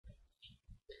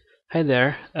Hi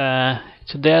there.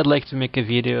 Today I'd like to make a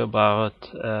video about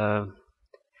a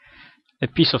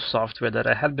piece of software that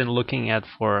I had been looking at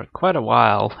for quite a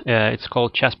while. It's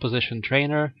called Chess Position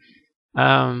Trainer.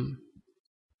 Um,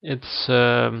 it's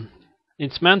um,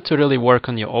 it's meant to really work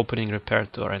on your opening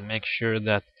repertoire and make sure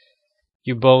that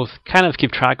you both kind of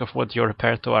keep track of what your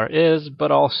repertoire is,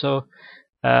 but also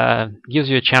gives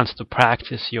you a chance to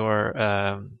practice your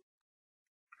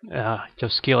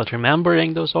skill at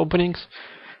remembering those openings.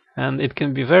 And it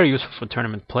can be very useful for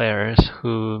tournament players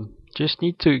who just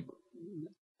need to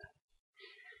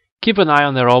keep an eye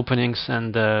on their openings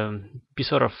and be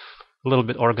sort of a little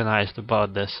bit organized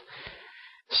about this.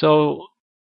 So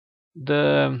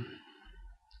the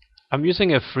I'm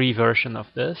using a free version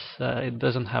of this. It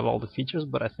doesn't have all the features,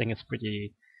 but I think it's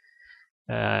pretty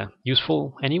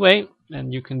useful anyway,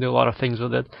 and you can do a lot of things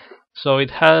with it. So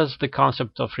it has the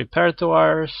concept of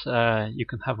repertoires. You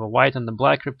can have a white and a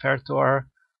black repertoire.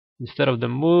 Instead of the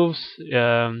moves,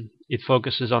 it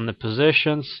focuses on the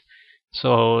positions.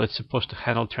 So it's supposed to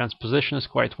handle transpositions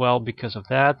quite well because of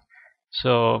that.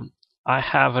 So I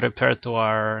have a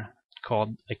repertoire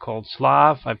called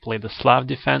Slav. I play the Slav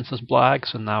defense as black,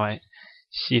 so now I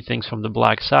see things from the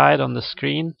black side on the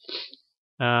screen.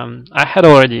 I had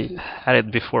already had it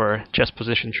before Chess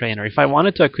Position Trainer. If I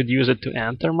wanted to, I could use it to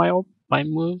enter my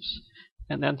moves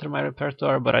and enter my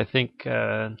repertoire, but I think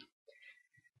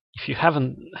if you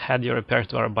haven't had your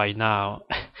repertoire by now,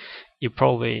 you're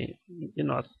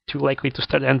not too likely to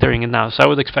start entering it now. So I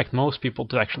would expect most people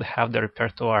to actually have their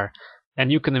repertoire,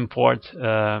 and you can import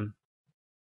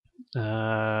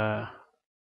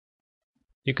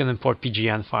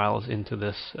PGN files into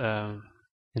this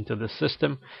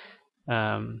system.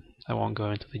 I won't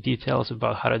go into the details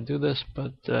about how to do this,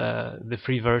 but the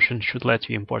free version should let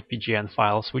you import PGN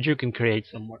files, which you can create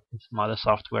in some other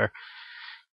software.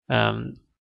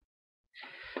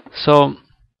 So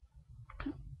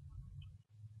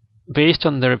based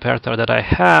on the repertoire that I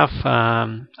have,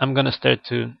 I'm gonna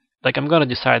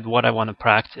decide what I want to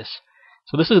practice.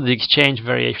 So this is the exchange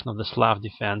variation of the Slav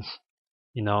defense.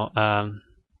 In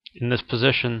this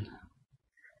position,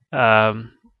 I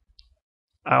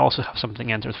also have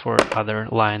something entered for other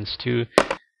lines too.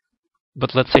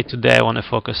 But let's say today I want to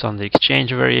focus on the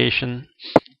exchange variation,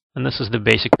 and this is the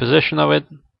basic position of it.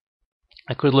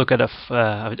 I could look at a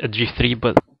g3,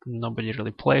 but nobody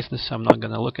really plays this, so I'm not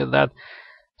going to look at that.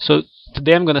 So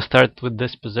today I'm going to start with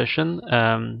this position,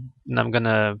 and I'm going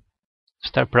to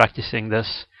start practicing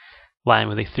this line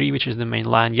with a3, which is the main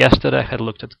line. Yesterday I had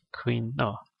looked at queen.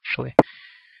 No, actually.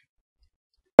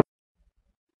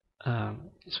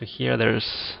 So here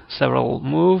there's several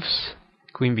moves.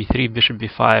 Queen b3, bishop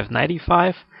b5, knight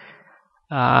e5.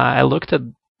 I looked at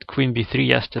queen b3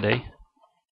 yesterday.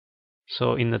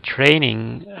 So in the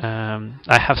training,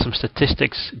 I have some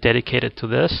statistics dedicated to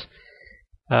this,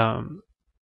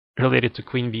 related to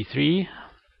queen b3.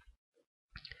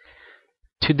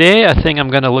 Today I think I'm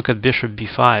going to look at bishop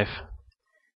b5,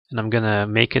 and I'm going to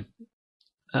make it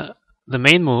the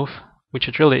main move, which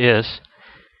it really is.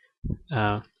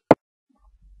 And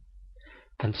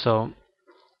so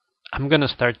I'm going to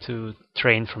start to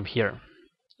train from here.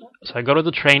 So I go to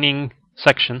the training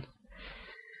section,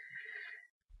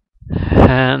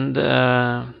 and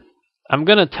I'm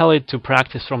going to tell it to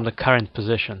practice from the current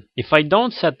position. If I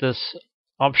don't set this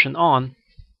option on,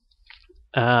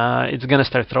 it's going to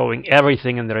start throwing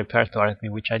everything in the repertoire at me,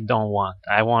 which I don't want.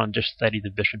 I want to just study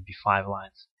the bishop b5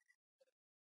 lines.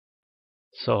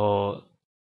 So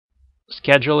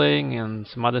scheduling and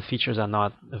some other features are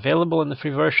not available in the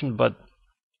free version, but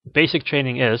basic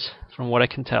training is, from what I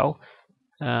can tell.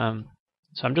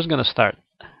 So I'm just going to start.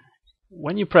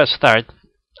 When you press start,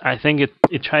 I think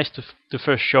it tries to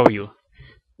first show you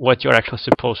what you're actually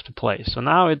supposed to play. So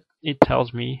now it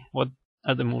tells me what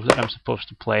are the moves that I'm supposed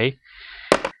to play.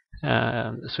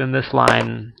 So in this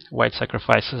line, white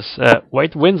sacrifices.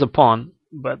 White wins a pawn,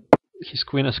 but his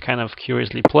queen is kind of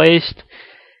curiously placed.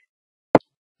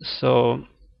 So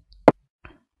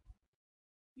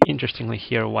interestingly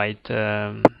here, black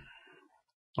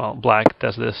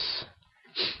does this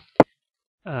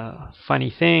funny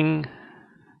thing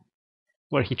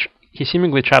where he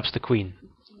seemingly traps the queen.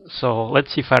 So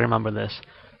let's see if I remember this.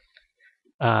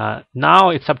 Now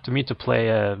it's up to me to play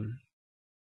a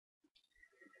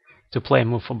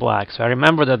move for black. So I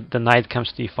remember that the knight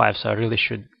comes to e5, so I really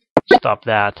should stop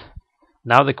that.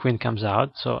 Now the queen comes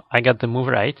out, so I got the move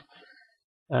right.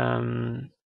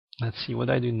 Let's see what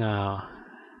I do now.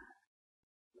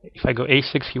 If I go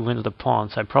a6, he wins the pawn,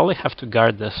 so I probably have to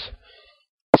guard this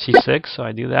c6, so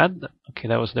I do that. Okay,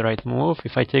 that was the right move.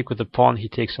 If I take with the pawn, he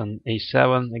takes on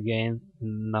a7, again,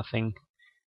 nothing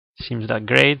seems that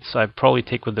great, so I probably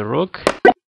take with the rook.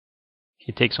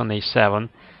 He takes on a7.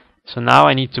 So now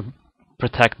I need to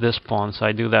protect this pawn, so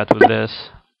I do that with this.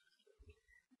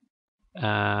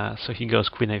 So he goes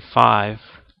queen a5.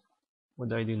 What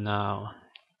do I do now?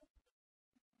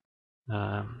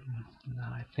 Now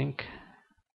I think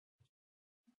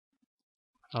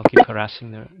I'll keep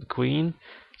harassing the queen.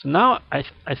 So now I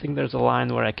think there's a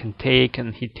line where I can take,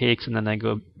 and he takes, and then I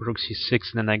go rook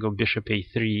c6, and then I go bishop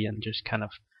a3, and just kind of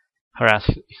harass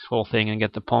his whole thing and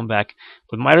get the pawn back.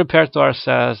 But my repertoire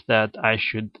says that I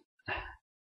should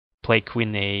play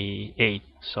queen a8,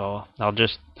 so I'll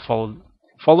just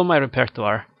follow my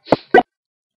repertoire.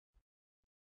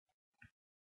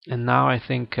 And now I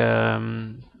think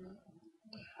the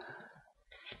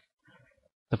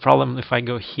problem, if I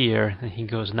go here and he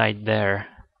goes knight there,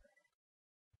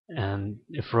 and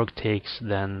if rook takes,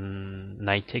 then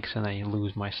knight takes, and I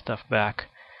lose my stuff back.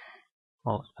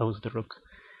 Well, I lose the rook.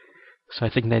 So I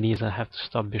think that means I have to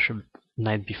stop bishop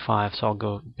knight b5, so I'll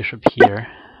go bishop here.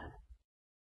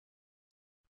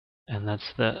 And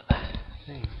that's the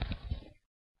thing.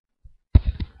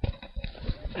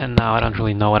 And now I don't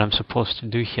really know what I'm supposed to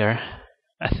do here.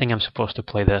 I think I'm supposed to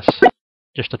play this,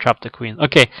 just to trap the queen.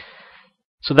 Okay,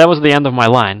 so that was the end of my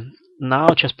line. Now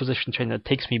chess position trainer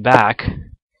takes me back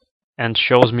and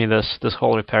shows me this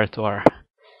whole repertoire.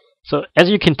 So as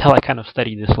you can tell, I kind of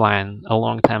studied this line a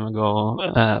long time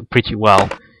ago pretty well.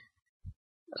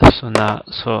 So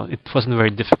it wasn't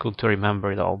very difficult to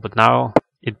remember it all, but now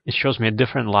it shows me a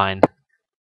different line.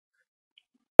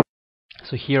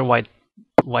 So here white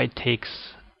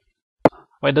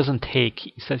doesn't take.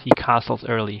 He says he castles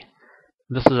early.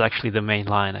 This is actually the main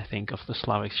line, I think, of the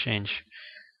Slav exchange.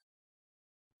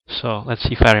 So let's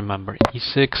see if I remember.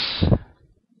 e6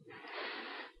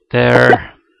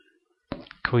 there,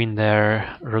 queen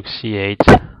there, rook c8.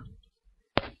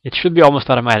 It should be almost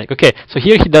automatic. Okay, so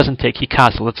here he doesn't take, he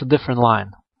castles. It's a different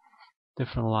line.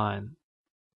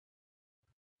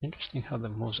 Interesting how the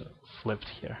moves are flipped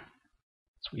here.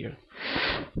 It's weird.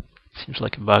 Seems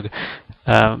like a bug.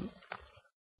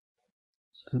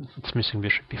 It's missing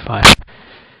bishop b5.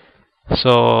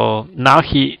 So now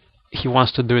he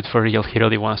wants to do it for real. He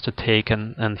really wants to take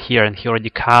and he already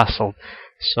castled.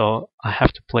 So I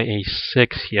have to play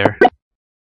a6 here.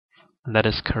 And that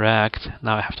is correct.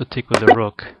 Now I have to take with the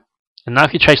rook. And now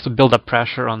he tries to build up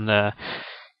pressure on the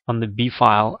b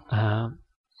file.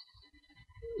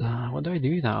 What do I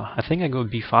do now? I think I go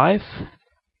b5.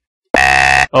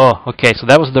 Oh, okay, so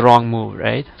that was the wrong move,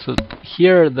 right? So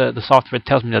here the software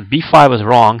tells me that b5 was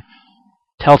wrong.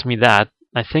 Tells me that.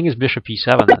 I think it's bishop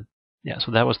e7 then. Yeah,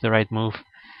 so that was the right move.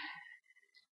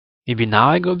 Maybe now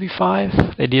I go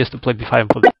b5. The idea is to play b5 and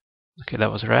put... Okay,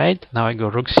 that was right. Now I go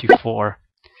rook c4.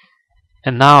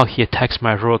 And now he attacks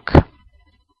my rook.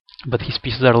 But his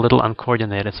pieces are a little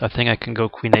uncoordinated, so I think I can go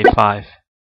queen a5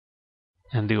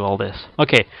 and do all this.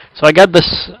 Okay, so I got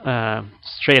this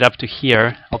straight up to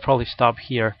here. I'll probably stop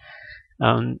here.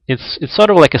 It's sort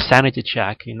of like a sanity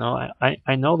check, you know.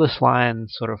 I know this line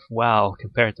sort of well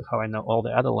compared to how I know all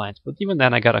the other lines, but even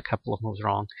then I got a couple of moves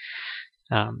wrong.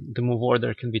 The move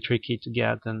order can be tricky to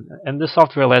get, and this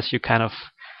software lets you kind of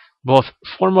both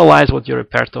formalize what your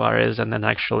repertoire is and then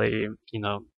actually, you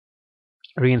know,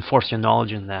 reinforce your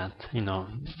knowledge in that. You know,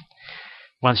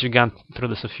 once you've gone through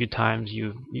this a few times,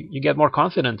 you get more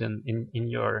confident in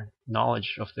your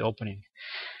knowledge of the opening.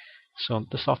 So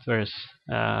the software is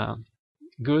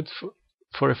good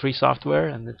for a free software,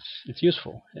 and it's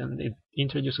useful, and it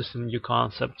introduces some new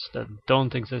concepts that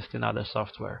don't exist in other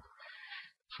software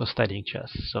for studying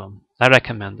chess. So I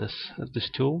recommend this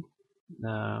tool.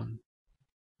 I'm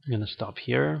gonna stop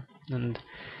here and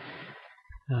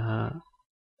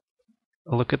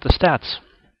look at the stats.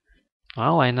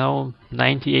 Well, I know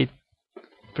 98%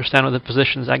 of the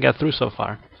positions I got through so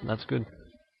far, so that's good.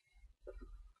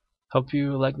 Hope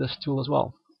you like this tool as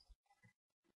well.